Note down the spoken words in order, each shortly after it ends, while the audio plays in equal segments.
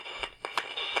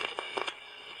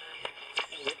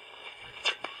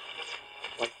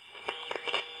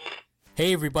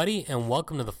Hey everybody, and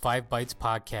welcome to the 5 Bytes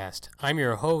Podcast. I'm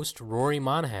your host, Rory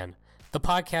Monahan. The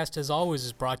podcast, as always,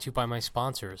 is brought to you by my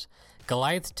sponsors,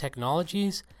 Goliath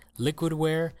Technologies,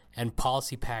 Liquidware, and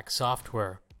PolicyPak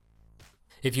Software.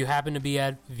 If you happen to be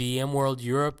at VMworld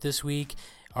Europe this week,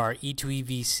 or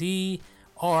E2EVC,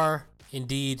 or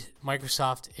indeed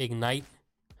Microsoft Ignite,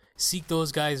 seek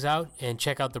those guys out and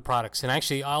check out the products. And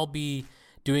actually, I'll be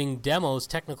doing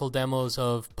technical demos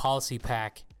of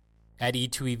PolicyPak at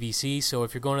E2EVC. So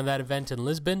if you're going to that event in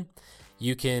Lisbon,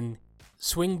 you can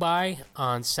swing by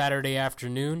on Saturday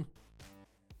afternoon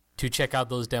to check out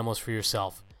those demos for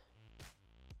yourself.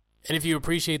 And if you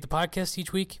appreciate the podcast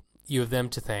each week, you have them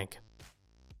to thank.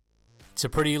 It's a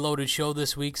pretty loaded show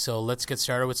this week, so let's get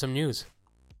started with some news.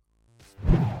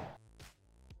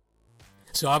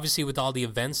 So obviously with all the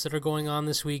events that are going on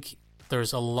this week,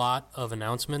 there's a lot of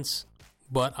announcements,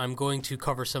 but I'm going to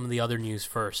cover some of the other news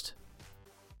first,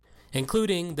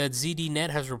 including that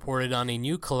ZDNet has reported on a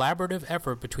new collaborative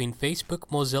effort between Facebook,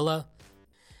 Mozilla,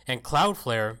 and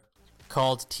Cloudflare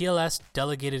called TLS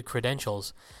Delegated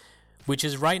Credentials, which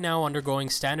is right now undergoing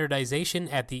standardization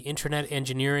at the Internet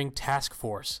Engineering Task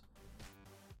Force.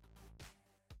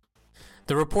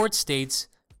 The report states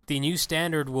the new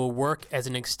standard will work as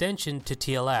an extension to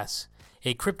TLS,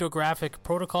 a cryptographic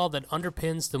protocol that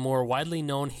underpins the more widely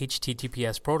known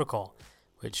HTTPS protocol,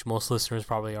 which most listeners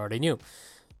probably already knew.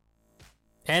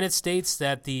 And it states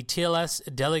that the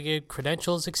TLS Delegated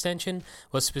Credentials extension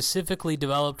was specifically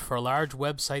developed for large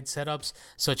website setups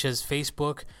such as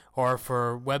Facebook, or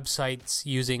for websites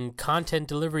using content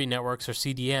delivery networks or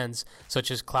CDNs such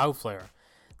as Cloudflare.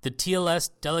 The TLS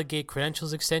Delegated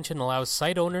Credentials extension allows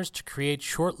site owners to create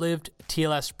short-lived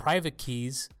TLS private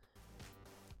keys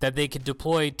that they could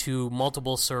deploy to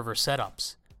multiple server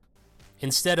setups,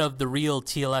 instead of the real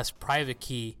TLS private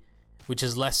key, which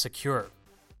is less secure.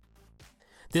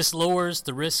 This lowers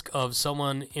the risk of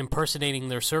someone impersonating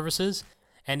their services,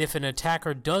 and if an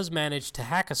attacker does manage to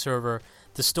hack a server,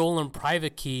 the stolen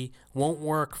private key won't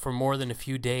work for more than a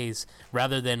few days,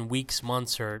 rather than weeks,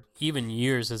 months, or even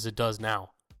years as it does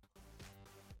now.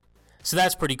 So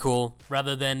that's pretty cool.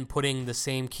 Rather than putting the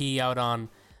same key out on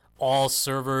all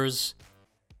servers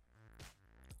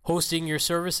hosting your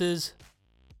services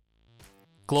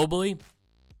globally,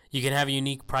 you can have a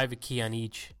unique private key on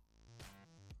each.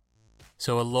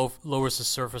 So it lowers the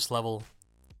surface level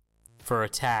for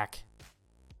attack,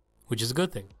 which is a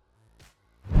good thing.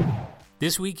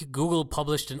 This week, Google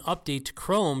published an update to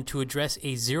Chrome to address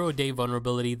a zero-day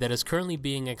vulnerability that is currently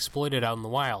being exploited out in the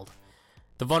wild.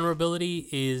 The vulnerability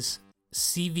is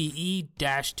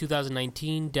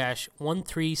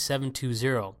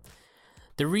CVE-2019-13720.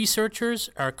 The researchers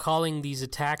are calling these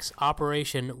attacks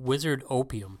Operation Wizard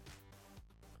Opium.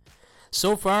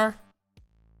 So far,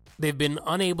 they've been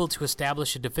unable to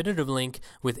establish a definitive link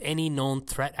with any known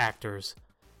threat actors.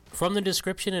 From the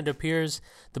description, it appears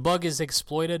the bug is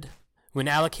exploited when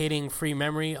allocating free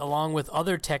memory along with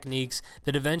other techniques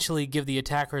that eventually give the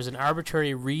attackers an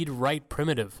arbitrary read-write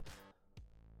primitive.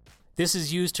 This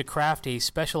is used to craft a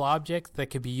special object that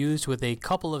can be used with a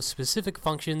couple of specific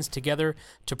functions together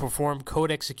to perform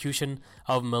code execution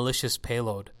of malicious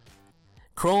payload.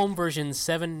 Chrome version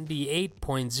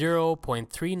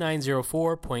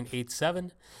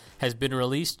 78.0.3904.87 has been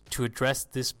released to address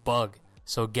this bug,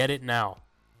 so get it now.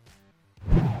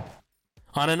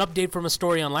 On an update from a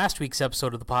story on last week's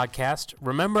episode of the podcast,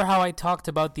 remember how I talked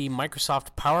about the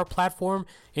Microsoft Power Platform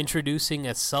introducing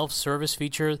a self-service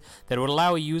feature that would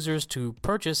allow users to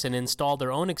purchase and install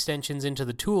their own extensions into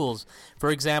the tools?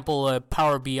 For example, a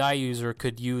Power BI user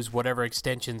could use whatever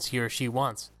extensions he or she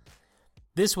wants.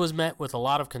 This was met with a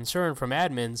lot of concern from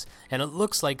admins, and it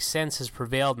looks like sense has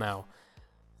prevailed now.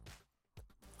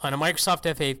 On a Microsoft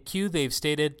FAQ, they've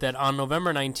stated that on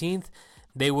November 19th,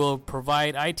 they will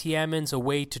provide IT admins a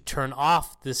way to turn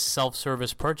off this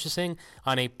self-service purchasing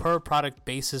on a per-product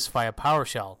basis via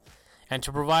PowerShell. And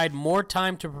to provide more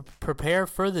time to prepare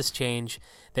for this change,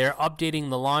 they are updating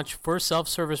the launch for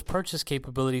self-service purchase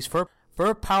capabilities for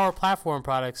Power Platform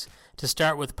products to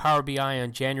start with Power BI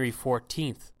on January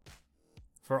 14th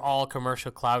for all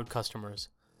commercial cloud customers.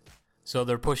 So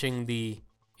they're pushing the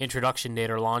introduction date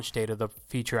or launch date of the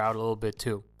feature out a little bit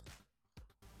too.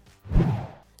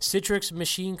 Citrix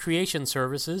Machine Creation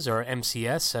Services, or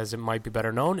MCS as it might be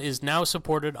better known, is now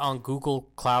supported on Google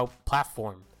Cloud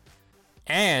Platform.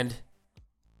 And,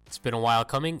 it's been a while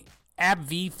coming,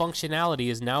 AppV functionality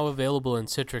is now available in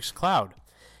Citrix Cloud.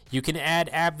 You can add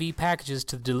AppV packages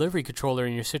to the delivery controller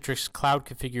in your Citrix Cloud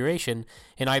configuration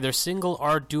in either single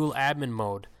or dual admin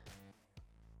mode.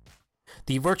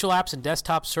 The Virtual Apps and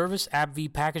Desktop Service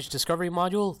AppV Package Discovery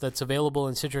module that's available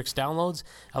in Citrix downloads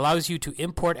allows you to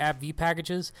import AppV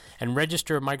packages and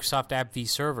register Microsoft AppV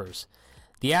servers.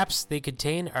 The apps they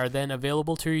contain are then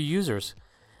available to your users.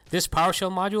 This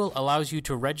PowerShell module allows you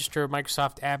to register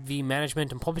Microsoft AppV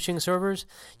management and publishing servers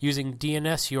using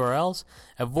DNS URLs,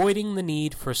 avoiding the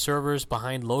need for servers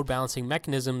behind load balancing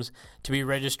mechanisms to be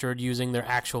registered using their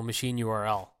actual machine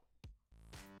URL.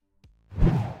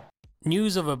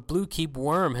 News of a Bluekeep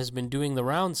worm has been doing the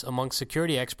rounds among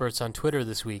security experts on Twitter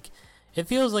this week. It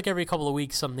feels like every couple of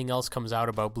weeks something else comes out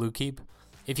about Bluekeep.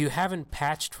 If you haven't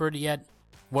patched for it yet,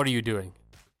 what are you doing?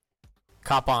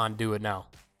 Cop on, do it now.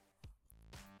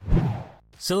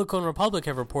 Silicon Republic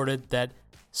have reported that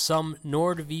some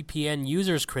NordVPN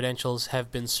users' credentials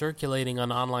have been circulating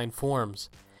on online forums.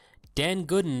 Dan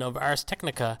Gooden of Ars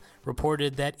Technica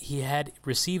reported that he had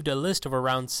received a list of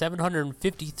around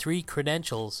 753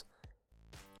 credentials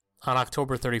on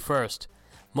October 31st,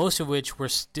 most of which were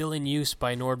still in use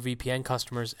by NordVPN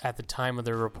customers at the time of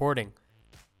their reporting.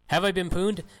 Have I Been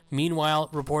Pwned, meanwhile,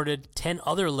 reported 10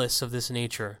 other lists of this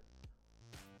nature.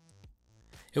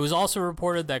 It was also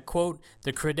reported that, quote,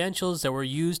 the credentials that were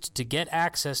used to get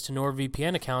access to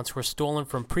NordVPN accounts were stolen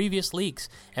from previous leaks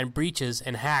and breaches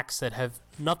and hacks that have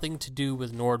nothing to do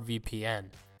with NordVPN,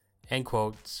 end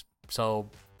quote. So,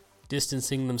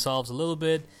 distancing themselves a little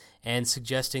bit and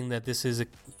suggesting that this is a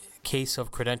case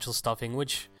of credential stuffing,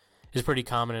 which is pretty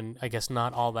common and I guess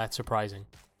not all that surprising,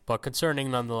 but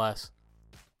concerning nonetheless.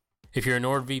 If you're a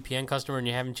NordVPN customer and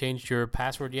you haven't changed your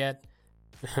password yet,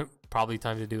 probably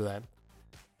time to do that.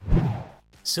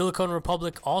 Silicon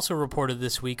Republic also reported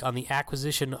this week on the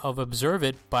acquisition of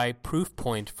Observit by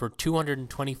Proofpoint for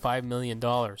 $225 million.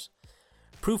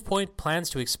 Proofpoint plans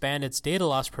to expand its data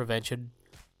loss prevention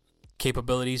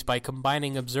capabilities by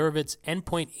combining Observit's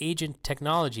endpoint agent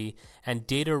technology and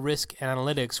data risk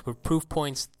analytics with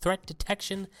Proofpoint's threat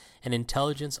detection and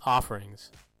intelligence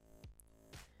offerings.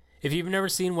 If you've never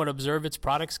seen what Observit's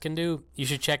products can do, you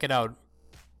should check it out.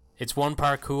 It's one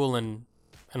part cool and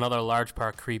another large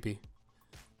part creepy.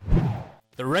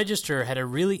 The Register had a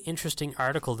really interesting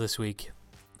article this week.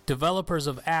 Developers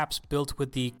of apps built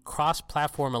with the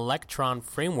cross-platform Electron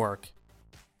framework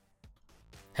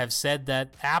have said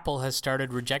that Apple has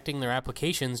started rejecting their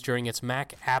applications during its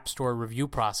Mac App Store review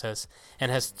process and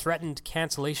has threatened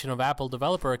cancellation of Apple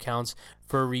developer accounts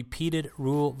for repeated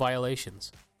rule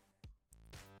violations.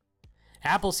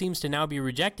 Apple seems to now be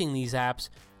rejecting these apps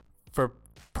for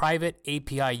private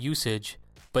API usage,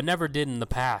 but never did in the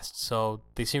past, so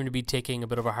they seem to be taking a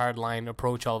bit of a hardline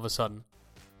approach all of a sudden.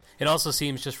 It also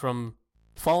seems, just from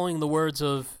following the words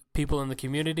of people in the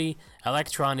community,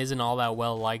 Electron isn't all that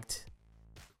well liked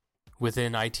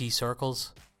within IT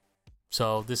circles,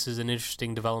 so this is an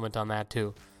interesting development on that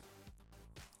too.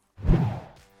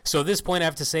 So at this point I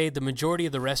have to say the majority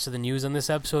of the rest of the news on this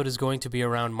episode is going to be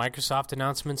around Microsoft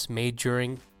announcements made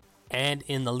during and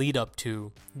in the lead up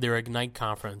to their Ignite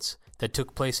conference that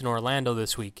took place in Orlando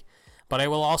this week. But I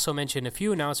will also mention a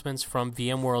few announcements from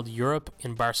VMworld Europe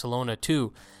in Barcelona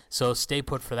too, so stay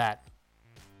put for that.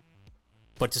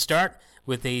 But to start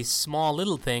with a small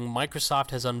little thing, Microsoft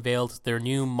has unveiled their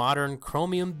new modern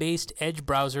Chromium-based Edge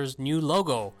browser's new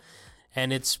logo,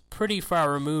 and it's pretty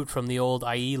far removed from the old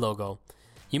IE logo.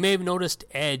 You may have noticed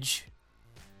Edge,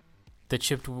 that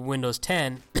shipped with Windows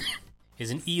 10,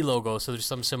 is an E logo, so there's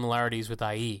some similarities with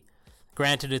IE.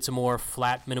 Granted, it's a more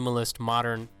flat, minimalist,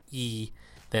 modern E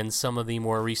than some of the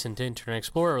more recent Internet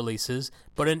Explorer releases,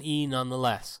 but an E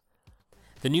nonetheless.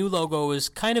 The new logo is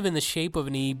kind of in the shape of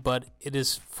an E, but it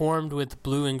is formed with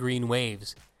blue and green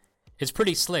waves. It's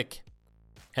pretty slick.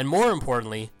 And more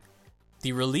importantly,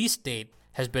 the release date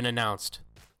has been announced.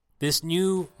 This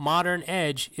new modern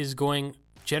Edge is going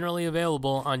generally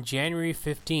available on January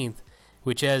 15th,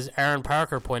 which, as Aaron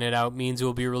Parker pointed out, means it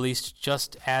will be released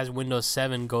just as Windows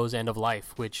 7 goes end of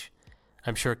life, which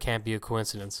I'm sure can't be a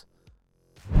coincidence.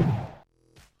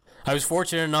 I was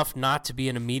fortunate enough not to be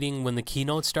in a meeting when the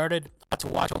keynote started. I got to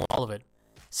watch all of it.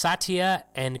 Satya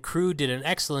and crew did an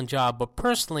excellent job, but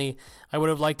personally, I would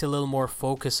have liked a little more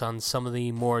focus on some of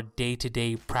the more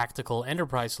day-to-day practical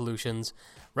enterprise solutions,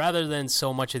 rather than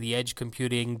so much of the edge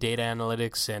computing, data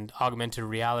analytics, and augmented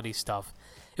reality stuff.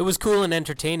 It was cool and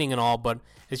entertaining and all, but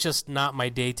it's just not my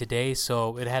day-to-day,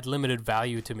 so it had limited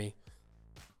value to me.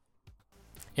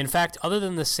 In fact, other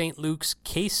than the St. Luke's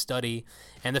case study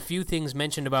and the few things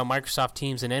mentioned about Microsoft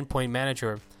Teams and Endpoint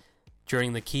Manager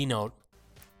during the keynote,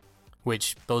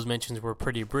 which those mentions were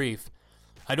pretty brief,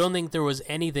 I don't think there was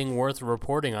anything worth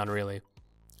reporting on, really.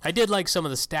 I did like some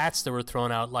of the stats that were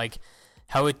thrown out, like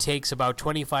how it takes about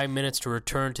 25 minutes to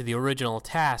return to the original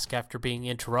task after being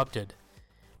interrupted.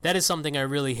 That is something I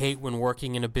really hate when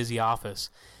working in a busy office.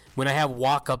 When I have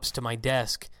walk-ups to my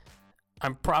desk,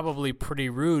 I'm probably pretty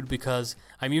rude because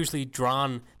I'm usually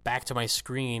drawn back to my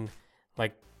screen,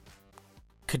 like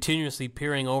continuously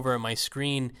peering over at my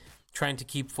screen, trying to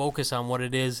keep focus on what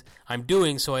it is I'm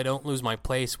doing so I don't lose my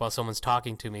place while someone's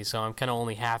talking to me. So I'm kind of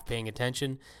only half paying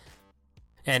attention.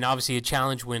 And obviously a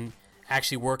challenge when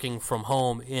actually working from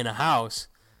home in a house,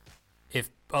 if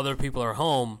other people are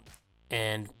home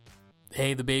and,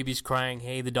 hey, the baby's crying,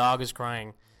 hey, the dog is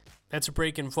crying, that's a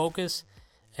break in focus.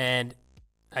 And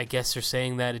I guess they're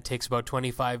saying that it takes about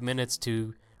 25 minutes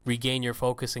to regain your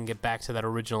focus and get back to that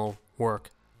original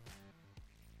work.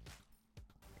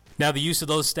 Now, the use of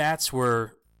those stats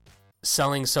were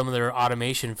selling some of their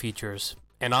automation features.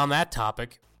 And on that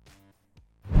topic,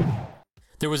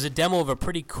 there was a demo of a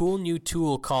pretty cool new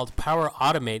tool called Power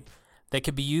Automate that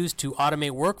could be used to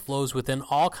automate workflows within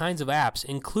all kinds of apps,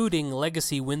 including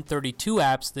legacy Win32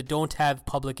 apps that don't have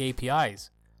public APIs.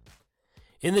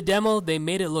 In the demo, they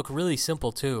made it look really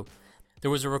simple too. There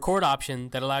was a record option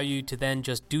that allowed you to then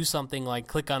just do something like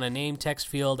click on a name text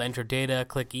field, enter data,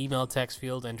 click email text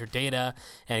field, enter data,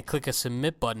 and click a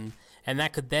submit button, and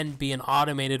that could then be an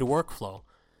automated workflow.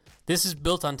 This is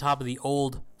built on top of the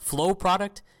old Flow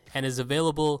product and is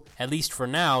available, at least for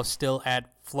now, still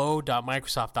at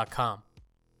flow.microsoft.com.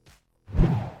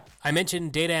 I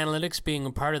mentioned data analytics being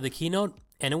a part of the keynote,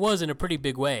 and it was in a pretty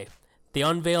big way. They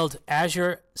unveiled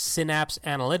Azure Synapse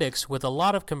Analytics with a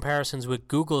lot of comparisons with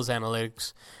Google's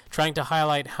analytics, trying to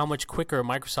highlight how much quicker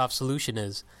Microsoft's solution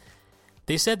is.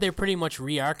 They said they pretty much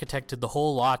re-architected the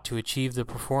whole lot to achieve the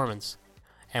performance.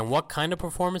 And what kind of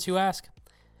performance, you ask?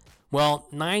 Well,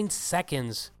 9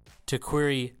 seconds to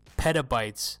query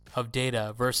petabytes of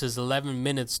data versus 11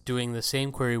 minutes doing the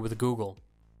same query with Google.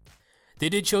 They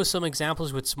did show some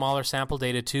examples with smaller sample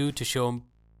data too to show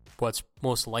what's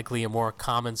most likely a more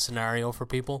common scenario for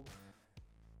people.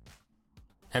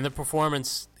 And the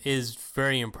performance is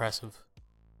very impressive.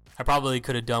 I probably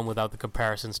could have done without the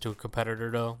comparisons to a competitor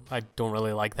though. I don't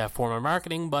really like that form of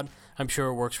marketing, but I'm sure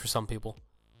it works for some people.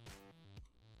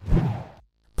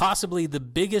 Possibly the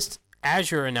biggest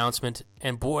Azure announcement,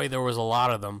 and boy, there was a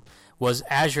lot of them, was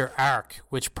Azure Arc,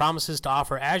 which promises to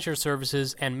offer Azure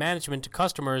services and management to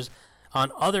customers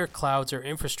on other clouds or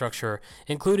infrastructure,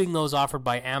 including those offered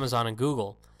by Amazon and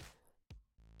Google.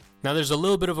 Now there's a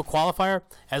little bit of a qualifier.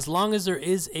 As long as there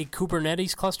is a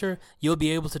Kubernetes cluster, you'll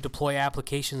be able to deploy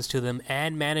applications to them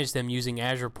and manage them using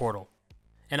Azure Portal.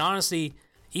 And honestly,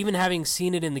 even having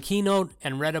seen it in the keynote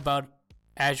and read about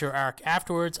Azure Arc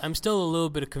afterwards, I'm still a little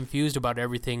bit confused about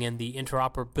everything and the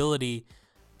interoperability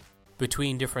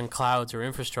between different clouds or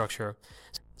infrastructure.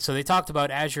 So they talked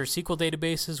about Azure SQL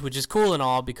databases, which is cool and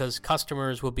all because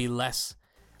customers will be less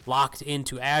locked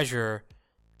into Azure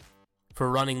for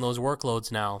running those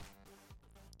workloads now.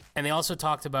 And they also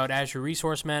talked about Azure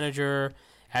Resource Manager,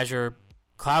 Azure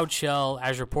Cloud Shell,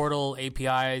 Azure Portal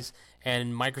APIs,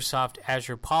 and Microsoft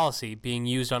Azure Policy being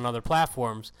used on other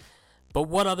platforms. But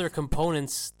what other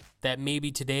components that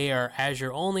maybe today are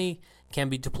Azure only can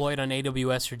be deployed on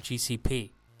AWS or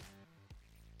GCP?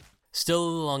 Still a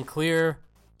little unclear.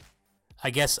 I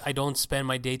guess I don't spend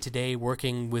my day-to-day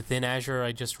working within Azure.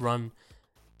 I just run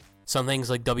some things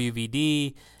like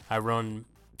WVD. I run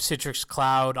Citrix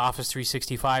Cloud, Office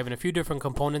 365, and a few different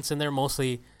components in there,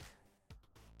 mostly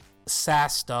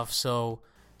SaaS stuff. So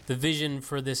the vision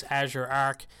for this Azure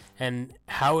Arc and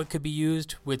how it could be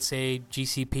used with, say,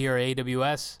 GCP or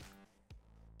AWS,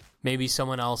 maybe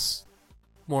someone else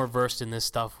more versed in this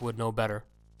stuff would know better.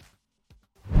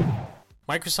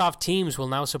 Microsoft Teams will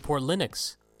now support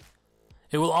Linux.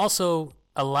 It will also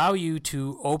allow you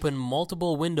to open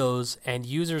multiple windows, and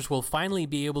users will finally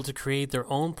be able to create their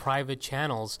own private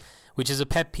channels, which is a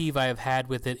pet peeve I have had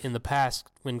with it in the past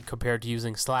when compared to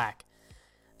using Slack.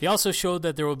 They also showed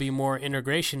that there will be more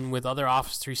integration with other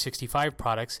Office 365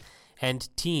 products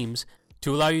and Teams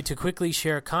to allow you to quickly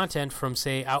share content from,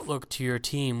 say, Outlook to your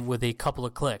team with a couple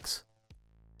of clicks.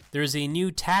 There is a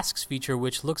new Tasks feature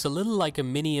which looks a little like a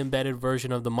mini embedded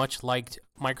version of the much-liked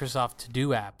Microsoft To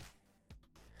Do app.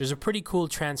 There's a pretty cool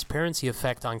transparency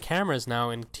effect on cameras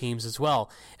now in Teams as well,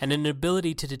 and an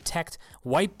ability to detect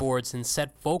whiteboards and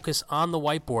set focus on the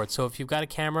whiteboard. So if you've got a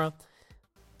camera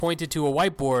pointed to a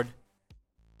whiteboard,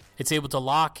 it's able to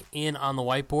lock in on the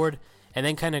whiteboard and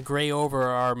then kind of gray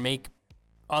over or make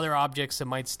other objects that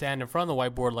might stand in front of the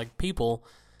whiteboard, like people,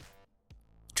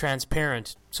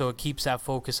 transparent, so it keeps that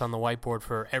focus on the whiteboard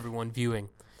for everyone viewing.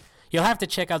 You'll have to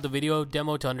check out the video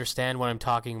demo to understand what I'm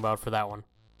talking about for that one.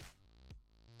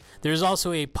 There's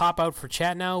also a pop-out for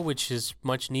chat now, which is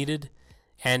much needed,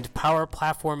 and Power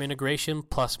Platform integration,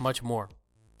 plus much more.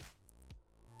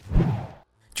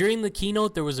 During the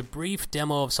keynote, there was a brief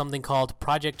demo of something called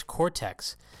Project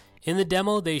Cortex. In the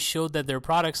demo, they showed that their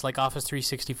products like Office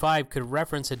 365 could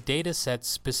reference a data set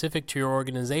specific to your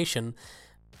organization,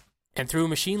 and through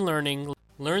machine learning,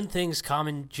 learn things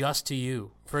common just to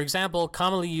you. For example,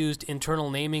 commonly used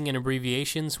internal naming and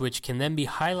abbreviations, which can then be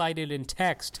highlighted in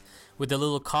text with a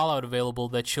little callout available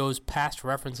that shows past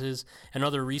references and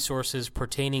other resources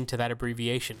pertaining to that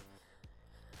abbreviation.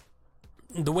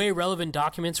 The way relevant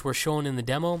documents were shown in the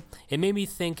demo, it made me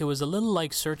think it was a little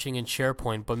like searching in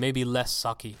SharePoint, but maybe less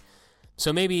sucky.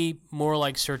 So maybe more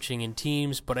like searching in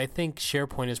Teams, but I think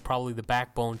SharePoint is probably the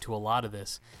backbone to a lot of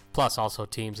this, plus also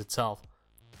Teams itself.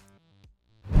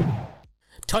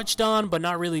 Touched on, but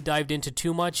not really dived into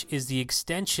too much, is the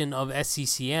extension of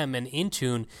SCCM and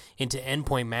Intune into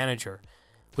Endpoint Manager,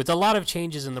 with a lot of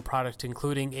changes in the product,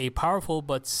 including a powerful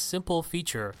but simple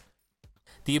feature: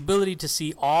 the ability to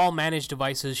see all managed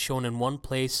devices shown in one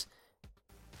place,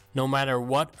 no matter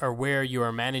what or where you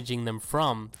are managing them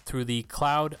from, through the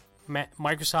Cloud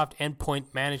Microsoft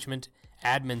Endpoint Management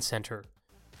Admin Center.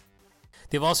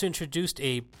 They've also introduced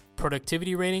a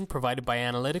productivity rating provided by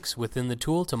analytics within the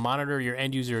tool to monitor your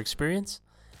end-user experience.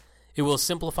 It will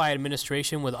simplify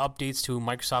administration with updates to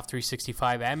Microsoft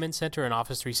 365 Admin Center and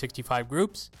Office 365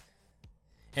 groups.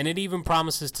 And it even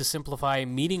promises to simplify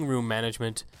meeting room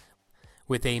management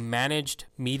with a managed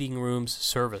meeting rooms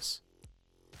service.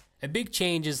 A big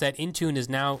change is that Intune is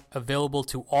now available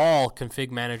to all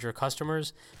Config Manager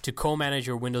customers to co-manage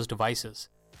your Windows devices.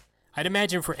 I'd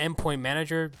imagine for Endpoint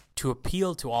Manager to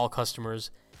appeal to all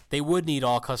customers, they would need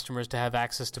all customers to have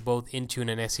access to both Intune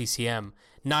and SCCM,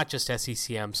 not just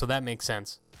SCCM, so that makes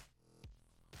sense.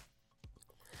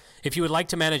 If you would like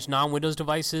to manage non-Windows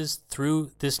devices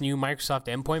through this new Microsoft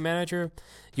Endpoint Manager,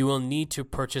 you will need to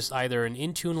purchase either an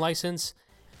Intune license,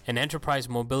 an Enterprise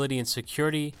Mobility and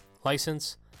Security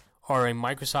license, or a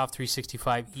Microsoft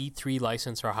 365 E3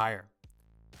 license or higher.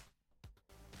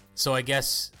 So I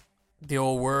guess the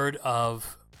old word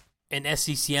of an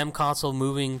SCCM console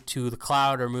moving to the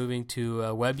cloud or moving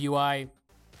to Web UI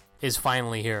is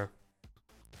finally here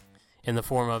in the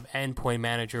form of Endpoint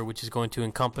Manager, which is going to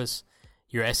encompass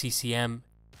your SCCM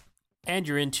and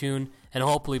your Intune and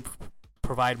hopefully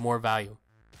provide more value.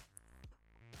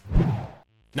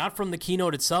 Not from the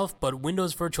keynote itself, but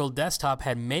Windows Virtual Desktop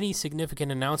had many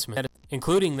significant announcements,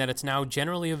 including that it's now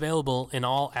generally available in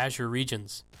all Azure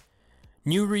regions.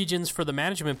 New regions for the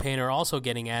management pane are also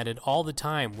getting added all the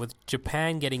time, with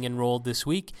Japan getting enrolled this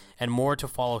week and more to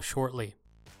follow shortly.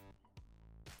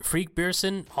 Freek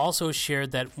Biersen also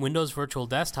shared that Windows Virtual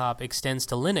Desktop extends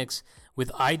to Linux, with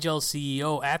IGEL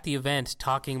CEO at the event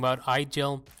talking about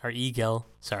Eagle,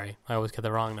 sorry, I always get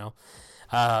that wrong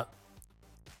now,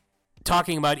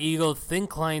 talking about Eagle Thin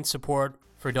Client support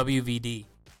for WVD.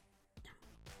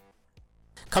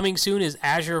 Coming soon is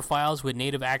Azure Files with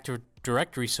native Active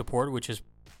Directory support, which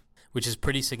is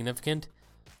pretty significant,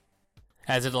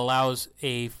 as it allows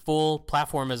a full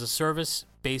platform as a service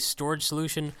based storage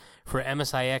solution for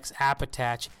MSIX app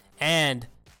attach and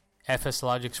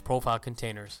FSLogix profile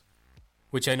containers,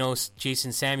 which I know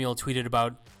Jason Samuel tweeted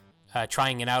about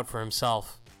trying it out for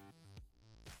himself.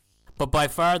 But by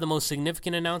far the most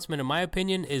significant announcement, in my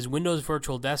opinion, is Windows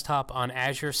Virtual Desktop on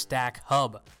Azure Stack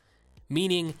Hub,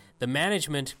 meaning the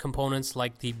management components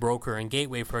like the broker and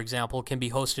gateway, for example, can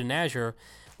be hosted in Azure,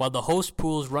 while the host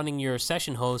pools running your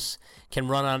session hosts can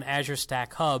run on Azure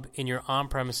Stack Hub in your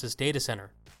on-premises data center.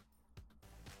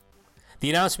 The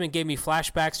announcement gave me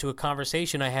flashbacks to a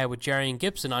conversation I had with Jarian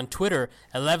Gibson on Twitter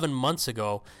 11 months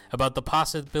ago about the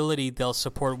possibility they'll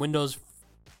support Windows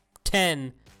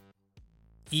 10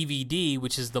 EVD,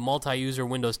 which is the multi-user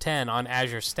Windows 10 on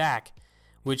Azure Stack,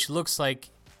 which looks like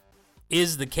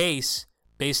is the case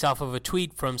based off of a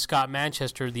tweet from Scott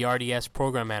Manchester, the RDS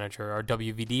program manager, or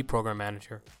WVD program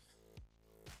manager.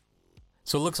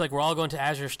 So it looks like we're all going to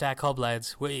Azure Stack Hub,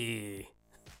 lads. Whee!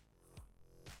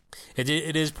 It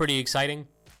is pretty exciting.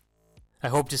 I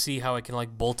hope to see how I can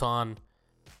bolt on,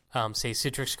 say,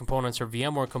 Citrix components or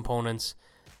VMware components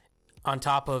on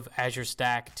top of Azure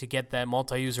Stack to get that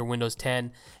multi-user Windows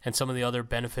 10 and some of the other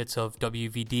benefits of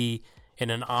WVD in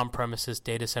an on-premises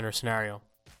data center scenario.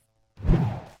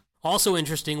 Also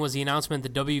interesting was the announcement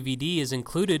that WVD is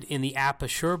included in the App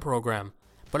Assure program,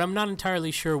 but I'm not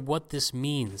entirely sure what this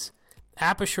means.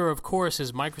 App Assure, of course,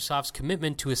 is Microsoft's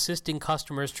commitment to assisting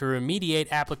customers to remediate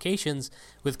applications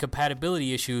with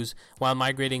compatibility issues while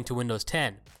migrating to Windows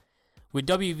 10. With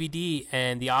WVD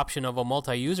and the option of a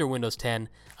multi-user Windows 10,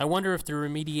 I wonder if the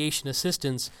remediation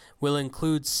assistance will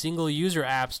include single-user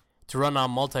apps to run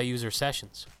on multi-user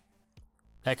sessions.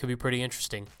 That could be pretty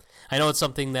interesting. I know it's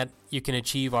something that you can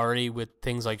achieve already with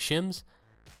things like shims,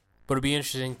 but it'll be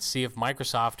interesting to see if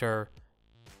Microsoft are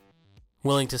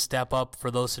willing to step up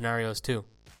for those scenarios too.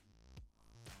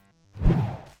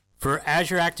 For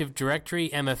Azure Active Directory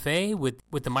MFA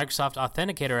with the Microsoft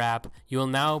Authenticator app, it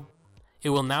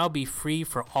will now be free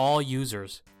for all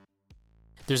users.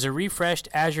 There's a refreshed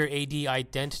Azure AD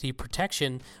Identity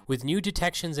Protection with new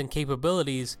detections and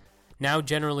capabilities now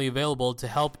generally available to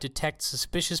help detect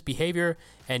suspicious behavior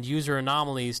and user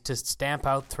anomalies to stamp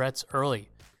out threats early.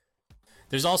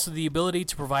 There's also the ability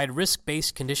to provide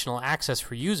risk-based conditional access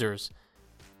for users.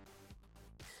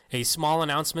 A small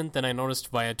announcement that I noticed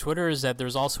via Twitter is that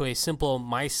there's also a simple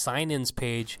My Sign-ins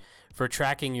page for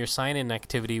tracking your sign-in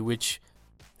activity, which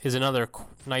is another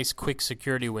nice quick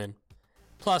security win.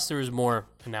 Plus, there is more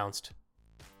announced.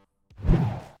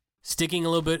 Sticking a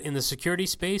little bit in the security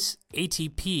space,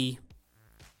 ATP,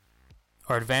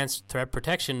 or Advanced Threat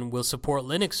Protection, will support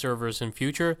Linux servers in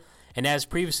future, and as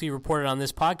previously reported on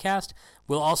this podcast,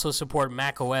 will also support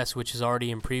macOS, which is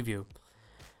already in preview.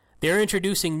 They're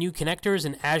introducing new connectors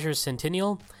in Azure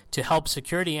Sentinel to help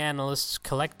security analysts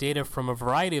collect data from a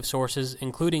variety of sources,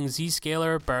 including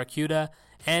Zscaler, Barracuda,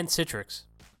 and Citrix.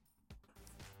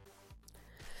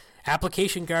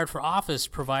 Application Guard for Office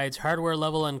provides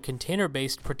hardware-level and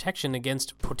container-based protection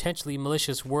against potentially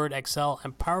malicious Word, Excel,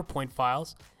 and PowerPoint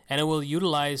files, and it will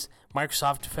utilize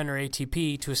Microsoft Defender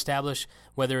ATP to establish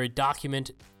whether a document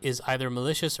is either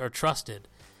malicious or trusted.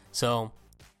 So,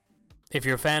 if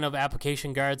you're a fan of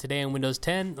Application Guard today in Windows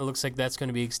 10, it looks like that's going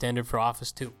to be extended for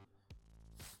Office too,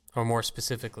 or more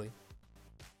specifically.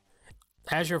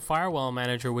 Azure Firewall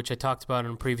Manager, which I talked about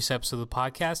in a previous episode of the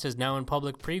podcast, is now in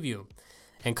public preview,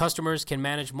 and customers can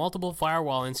manage multiple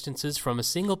firewall instances from a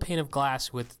single pane of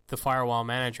glass with the Firewall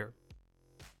Manager.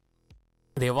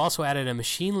 They have also added a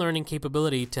machine learning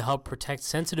capability to help protect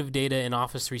sensitive data in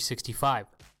Office 365.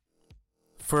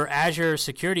 For Azure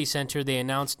Security Center, they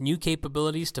announced new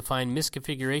capabilities to find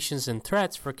misconfigurations and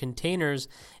threats for containers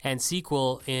and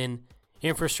SQL in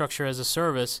Infrastructure as a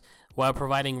Service, while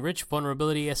providing rich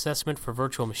vulnerability assessment for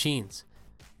virtual machines.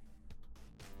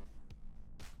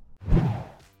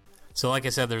 So like I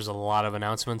said, there's a lot of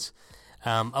announcements.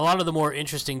 A lot of the more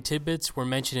interesting tidbits were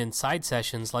mentioned in side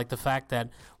sessions, like the fact that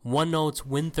OneNote's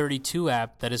Win32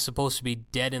 app that is supposed to be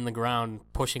dead in the ground,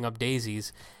 pushing up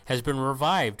daisies, has been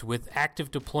revived with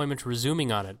active deployment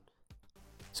resuming on it.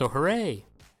 So hooray!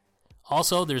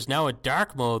 Also, there's now a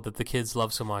dark mode that the kids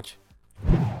love so much.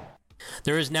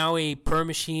 There is now a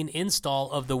per-machine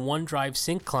install of the OneDrive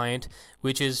Sync client,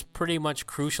 which is pretty much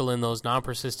crucial in those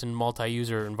non-persistent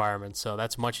multi-user environments, so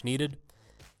that's much needed.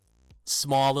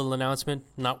 Small little announcement,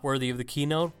 not worthy of the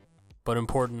keynote, but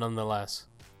important nonetheless.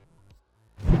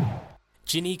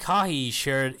 Ginny Kahi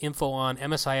shared info on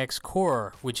MSIX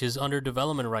Core, which is under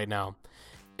development right now.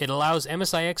 It allows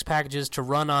MSIX packages to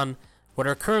run on what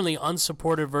are currently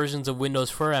unsupported versions of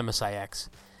Windows for MSIX.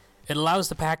 It allows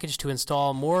the package to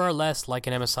install more or less like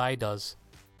an MSI does.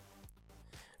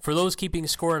 For those keeping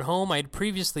score at home, I had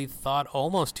previously thought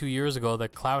almost 2 years ago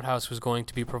that CloudHouse was going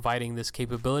to be providing this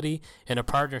capability in a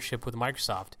partnership with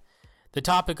Microsoft. The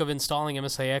topic of installing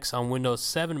MSIX on Windows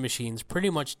 7 machines pretty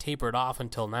much tapered off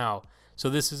until now, so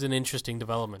this is an interesting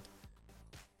development.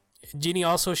 Ginny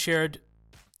also shared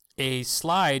a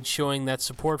slide showing that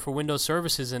support for Windows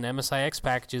services and MSIX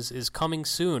packages is coming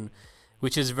soon,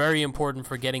 which is very important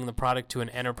for getting the product to an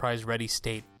enterprise-ready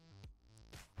state.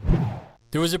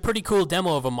 There was a pretty cool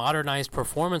demo of a modernized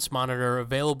performance monitor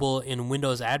available in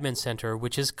Windows Admin Center,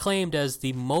 which is claimed as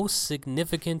the most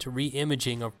significant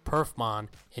re-imaging of PerfMon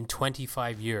in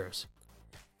 25 years.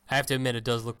 I have to admit, it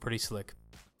does look pretty slick.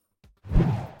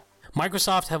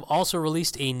 Microsoft have also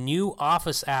released a new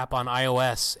Office app on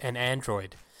iOS and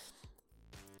Android.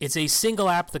 It's a single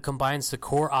app that combines the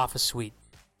core Office suite.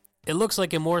 It looks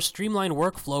like a more streamlined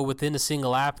workflow within a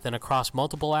single app than across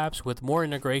multiple apps, with more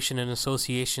integration and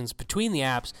associations between the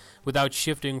apps without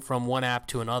shifting from one app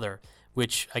to another,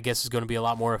 which I guess is going to be a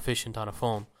lot more efficient on a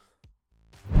phone.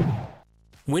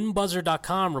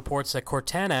 WinBuzzer.com reports that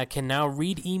Cortana can now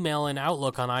read email in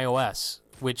Outlook on iOS,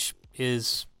 which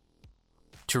is,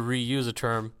 to reuse a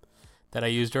term that I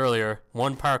used earlier,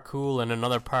 one part cool and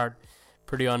another part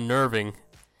pretty unnerving.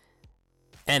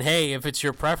 And hey, if it's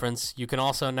your preference, you can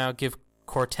also now give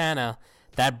Cortana,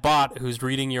 that bot who's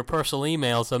reading your personal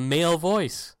emails, a male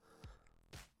voice.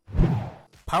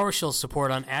 PowerShell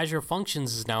support on Azure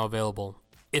Functions is now available.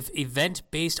 If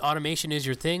event-based automation is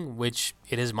your thing, which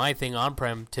it is my thing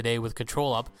on-prem today with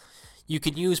ControlUp, you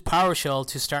can use PowerShell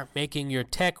to start making your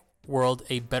tech world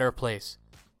a better place.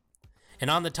 And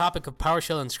on the topic of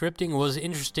PowerShell and scripting, it was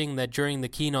interesting that during the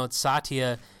keynote,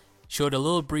 Satya showed a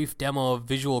little brief demo of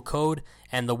Visual Code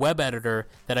and the web editor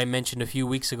that I mentioned a few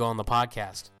weeks ago on the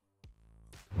podcast.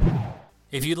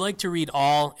 If you'd like to read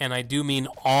all, and I do mean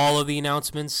all of the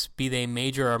announcements, be they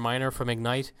major or minor from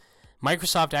Ignite,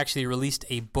 Microsoft actually released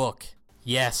a book.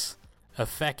 Yes, a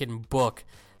feckin' book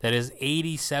that is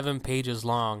 87 pages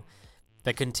long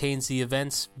that contains the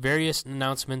event's various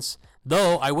announcements.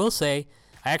 Though, I will say,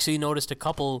 I actually noticed a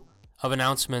couple of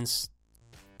announcements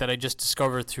that I just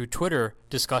discovered through Twitter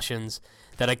discussions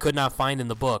that I could not find in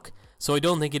the book. So I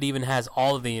don't think it even has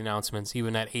all of the announcements,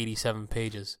 even at 87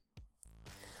 pages.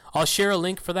 I'll share a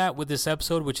link for that with this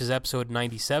episode, which is episode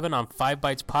 97 on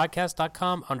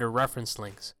 5bytespodcast.com under reference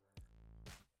links.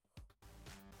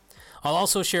 I'll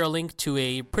also share a link to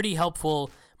a pretty helpful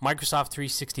Microsoft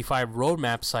 365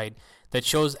 roadmap site that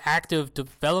shows active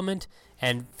development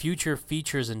and future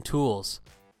features and tools.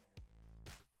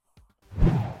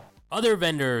 Other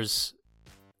vendors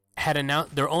had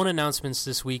their own announcements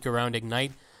this week around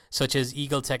Ignite, such as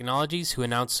Eagle Technologies, who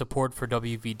announced support for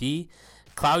WVD.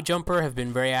 CloudJumper have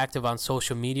been very active on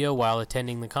social media while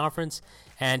attending the conference,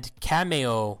 and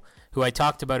Cameo, who I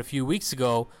talked about a few weeks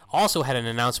ago, also had an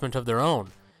announcement of their own.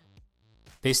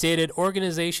 They stated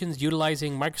organizations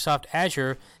utilizing Microsoft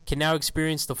Azure can now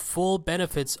experience the full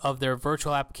benefits of their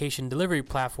virtual application delivery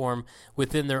platform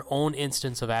within their own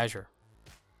instance of Azure.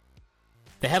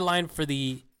 The headline for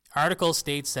the article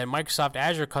states that Microsoft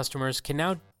Azure customers can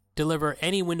now deliver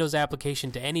any Windows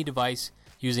application to any device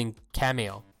using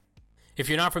Cameo. If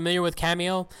you're not familiar with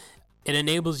Cameo, it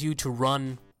enables you to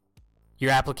run your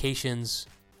applications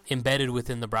embedded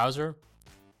within the browser.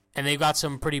 And they've got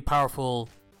some pretty powerful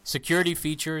security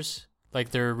features,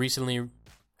 like their recently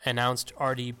announced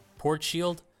RD Port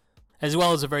Shield, as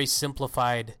well as a very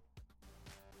simplified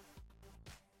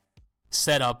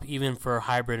setup even for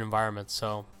hybrid environments.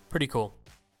 So, pretty cool.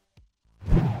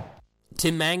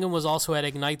 Tim Mangan was also at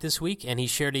Ignite this week, and he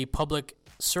shared a public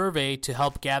survey to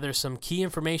help gather some key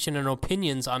information and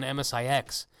opinions on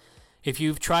MSIX. If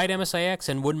you've tried MSIX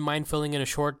and wouldn't mind filling in a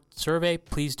short survey,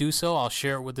 please do so. I'll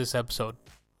share it with this episode.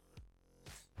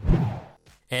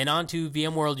 And on to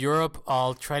VMworld Europe.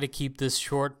 I'll try to keep this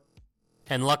short,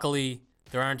 and luckily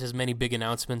there aren't as many big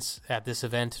announcements at this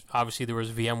event. Obviously there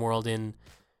was VMworld in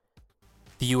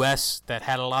the US that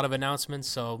had a lot of announcements,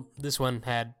 so this one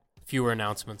had fewer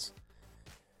announcements.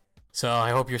 So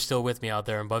I hope you're still with me out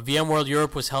there. But VMworld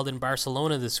Europe was held in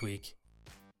Barcelona this week.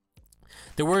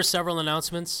 There were several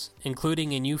announcements,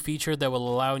 including a new feature that will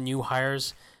allow new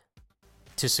hires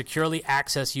to securely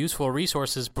access useful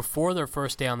resources before their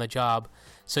first day on the job,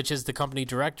 such as the company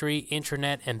directory,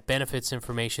 intranet, and benefits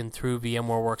information through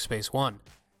VMware Workspace ONE.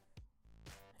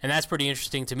 And that's pretty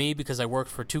interesting to me because I worked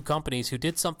for two companies who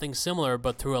did something similar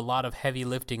but through a lot of heavy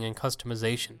lifting and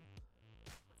customization.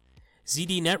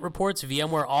 ZDNet reports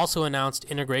VMware also announced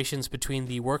integrations between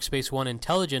the Workspace ONE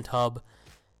Intelligent Hub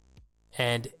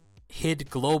and HID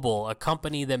Global, a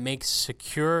company that makes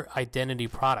secure identity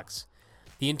products.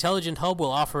 The Intelligent Hub will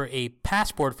offer a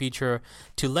passport feature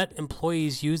to let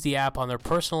employees use the app on their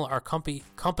personal or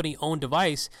company-owned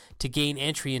device to gain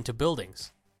entry into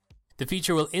buildings. The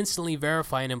feature will instantly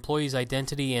verify an employee's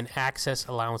identity and access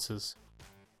allowances.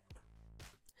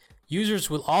 Users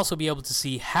will also be able to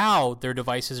see how their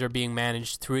devices are being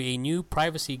managed through a new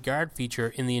Privacy Guard feature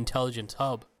in the Intelligent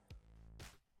Hub.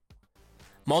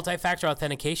 Multi-factor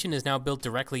authentication is now built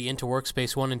directly into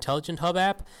Workspace ONE Intelligent Hub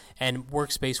app and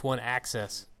Workspace ONE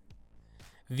Access.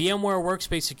 VMware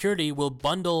Workspace Security will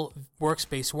bundle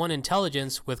Workspace ONE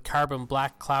Intelligence with Carbon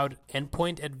Black Cloud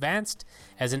Endpoint Advanced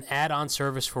as an add-on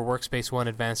service for Workspace ONE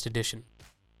Advanced Edition.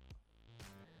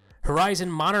 Horizon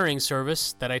Monitoring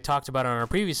Service that I talked about on our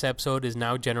previous episode is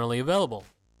now generally available.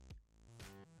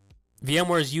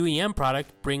 VMware's UEM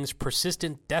product brings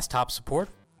persistent desktop support.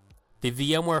 The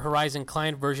VMware Horizon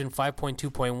Client version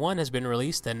 5.2.1 has been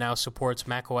released and now supports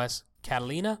macOS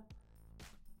Catalina.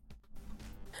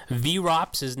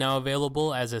 VROPS is now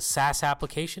available as a SaaS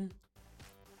application.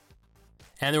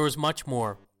 And there was much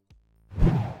more.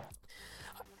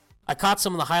 I caught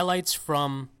some of the highlights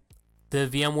from the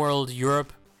VMworld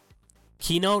Europe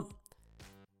keynote,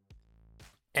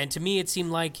 and to me it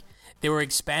seemed like they were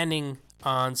expanding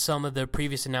on some of the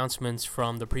previous announcements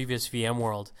from the previous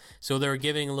VMworld. So they're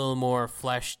giving a little more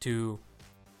flesh to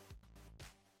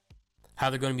how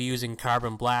they're going to be using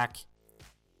Carbon Black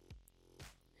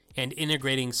and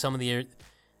integrating some of the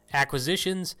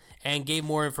acquisitions, and gave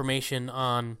more information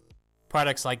on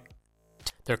products like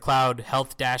their cloud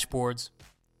health dashboards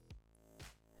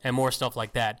and more stuff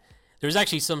like that. There's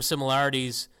actually some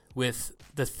similarities with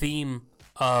the theme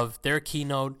of their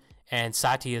keynote and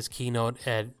Satya's keynote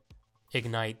at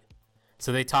Ignite.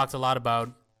 So they talked a lot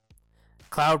about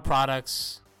cloud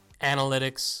products,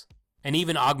 analytics, and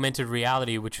even augmented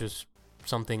reality, which was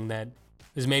something that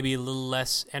is maybe a little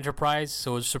less enterprise.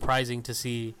 So it's surprising to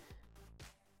see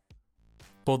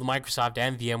both Microsoft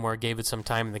and VMware gave it some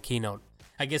time in the keynote.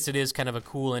 I guess it is kind of a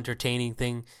cool, entertaining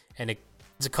thing, and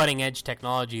it's a cutting-edge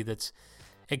technology that's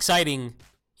exciting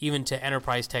even to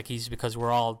enterprise techies because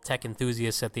we're all tech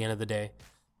enthusiasts at the end of the day.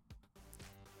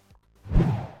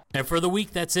 And for the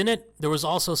week that's in it, there was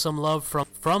also some love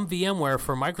from VMware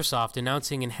for Microsoft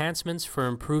announcing enhancements for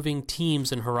improving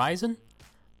Teams in Horizon.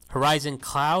 Horizon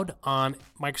Cloud on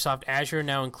Microsoft Azure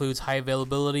now includes high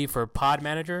availability for Pod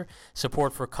Manager,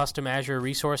 support for custom Azure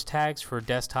resource tags for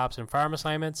desktops and farm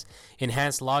assignments,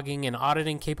 enhanced logging and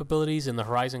auditing capabilities in the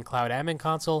Horizon Cloud Admin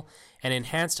Console, and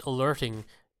enhanced alerting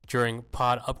during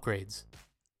pod upgrades.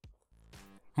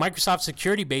 Microsoft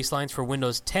Security Baselines for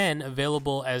Windows 10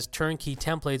 available as turnkey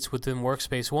templates within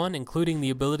Workspace ONE, including the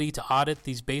ability to audit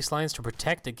these baselines to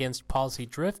protect against policy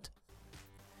drift,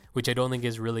 which I don't think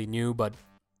is really new, but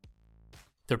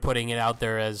they're putting it out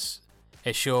there as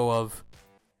a show of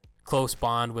close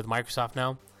bond with Microsoft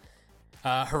now.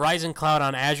 Horizon Cloud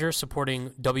on Azure supporting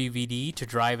WVD to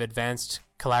drive advanced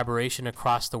collaboration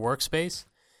across the workspace.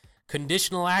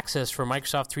 Conditional access for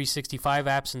Microsoft 365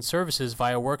 apps and services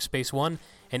via Workspace ONE,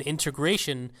 and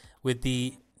integration with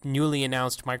the newly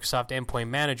announced Microsoft Endpoint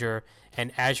Manager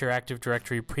and Azure Active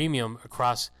Directory Premium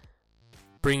across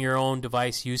bring your own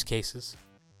device use cases.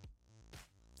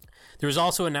 There was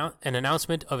also an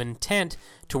announcement of intent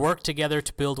to work together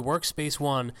to build Workspace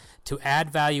ONE to add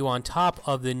value on top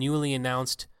of the newly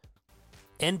announced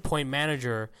Endpoint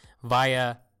Manager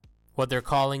via what they're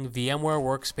calling VMware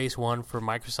Workspace ONE for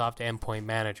Microsoft Endpoint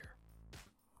Manager.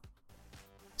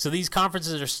 So these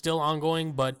conferences are still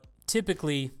ongoing, but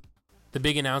typically the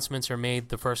big announcements are made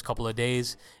the first couple of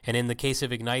days, and in the case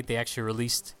of Ignite, they actually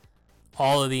released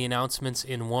all of the announcements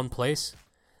in one place.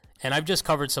 And I've just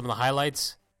covered some of the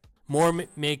highlights. More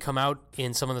may come out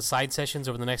in some of the side sessions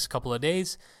over the next couple of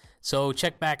days, so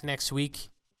check back next week,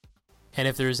 and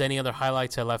if there's any other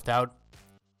highlights I left out,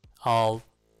 I'll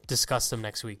discuss them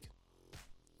next week.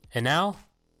 And now,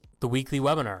 the weekly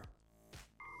webinar.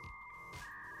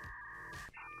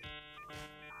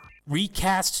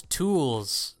 Recast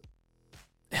Tools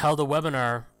held a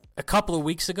webinar a couple of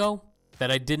weeks ago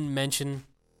that I didn't mention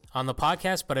on the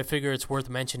podcast, but I figure it's worth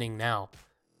mentioning now.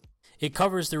 It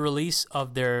covers the release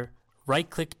of their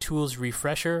Right-Click Tools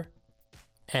Refresher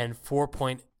and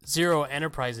 4.0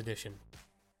 Enterprise Edition.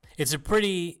 It's a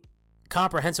pretty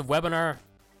comprehensive webinar.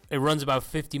 It runs about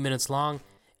 50 minutes long,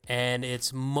 and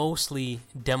it's mostly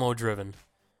demo-driven.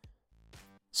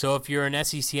 So if you're an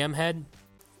SCCM head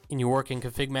and you work in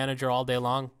Config Manager all day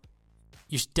long,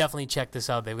 you should definitely check this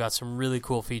out. They've got some really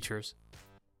cool features.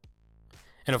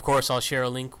 And of course, I'll share a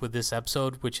link with this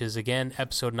episode, which is, again,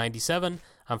 episode 97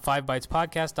 on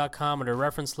 5bytespodcast.com under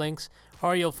reference links,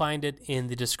 or you'll find it in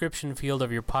the description field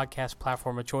of your podcast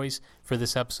platform of choice for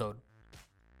this episode.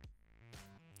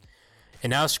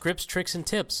 And now, scripts, tricks, and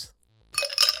tips.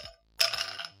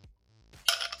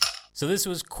 So this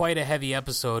was quite a heavy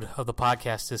episode of the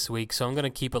podcast this week, so I'm going to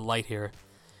keep it light here.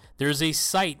 There's a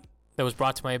site that was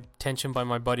brought to my attention by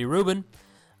my buddy Ruben,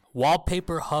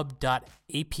 wallpaperhub.app,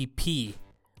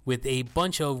 with a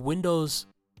bunch of Windows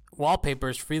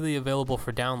wallpapers freely available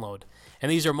for download.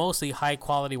 And these are mostly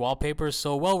high-quality wallpapers,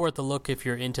 so well worth a look if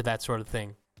you're into that sort of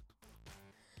thing.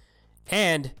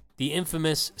 And the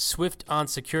infamous Swift on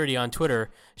Security on Twitter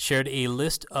shared a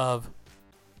list of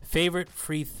favorite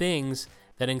free things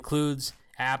that includes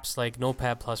apps like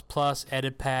Notepad++,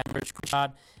 EditPad,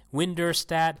 Screenshot,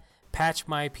 Windurstat, Patch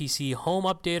My PC Home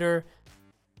Updater,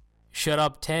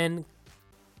 ShutUp10,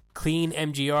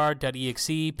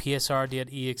 CleanMGR.exe,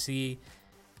 PSR.exe,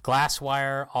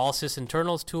 Glasswire, All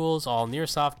SysInternals tools, All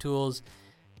Nearsoft tools,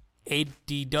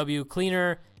 ADW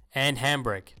Cleaner, and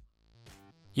Handbrake.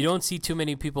 You don't see too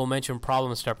many people mention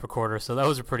Problem Step Recorder, so that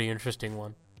was a pretty interesting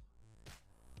one.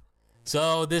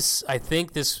 So I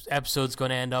think this episode's going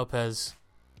to end up as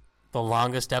the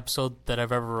longest episode that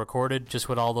I've ever recorded, just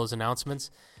with all those announcements.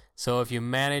 So if you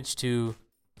manage to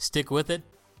stick with it,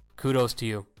 kudos to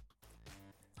you.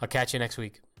 I'll catch you next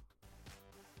week.